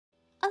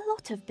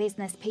lot of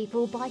business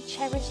people buy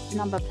cherished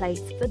number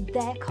plates for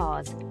their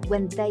cars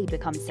when they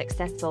become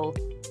successful.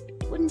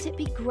 Wouldn't it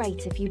be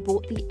great if you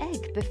bought the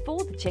egg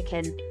before the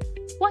chicken?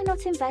 Why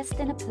not invest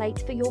in a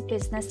plate for your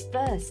business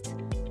first?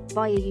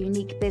 Buy a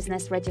unique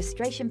business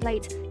registration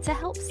plate to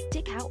help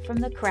stick out from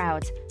the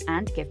crowd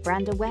and give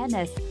brand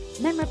awareness,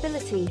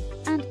 memorability,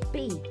 and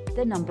be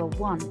the number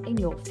one in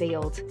your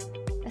field,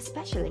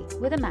 especially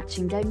with a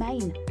matching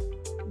domain.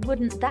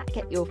 Wouldn't that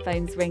get your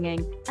phones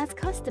ringing as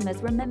customers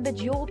remembered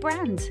your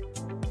brand?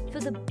 For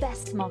the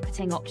best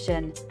marketing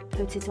option,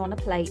 put it on a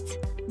plate.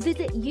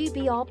 Visit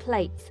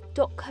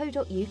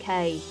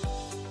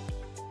ubrplates.co.uk.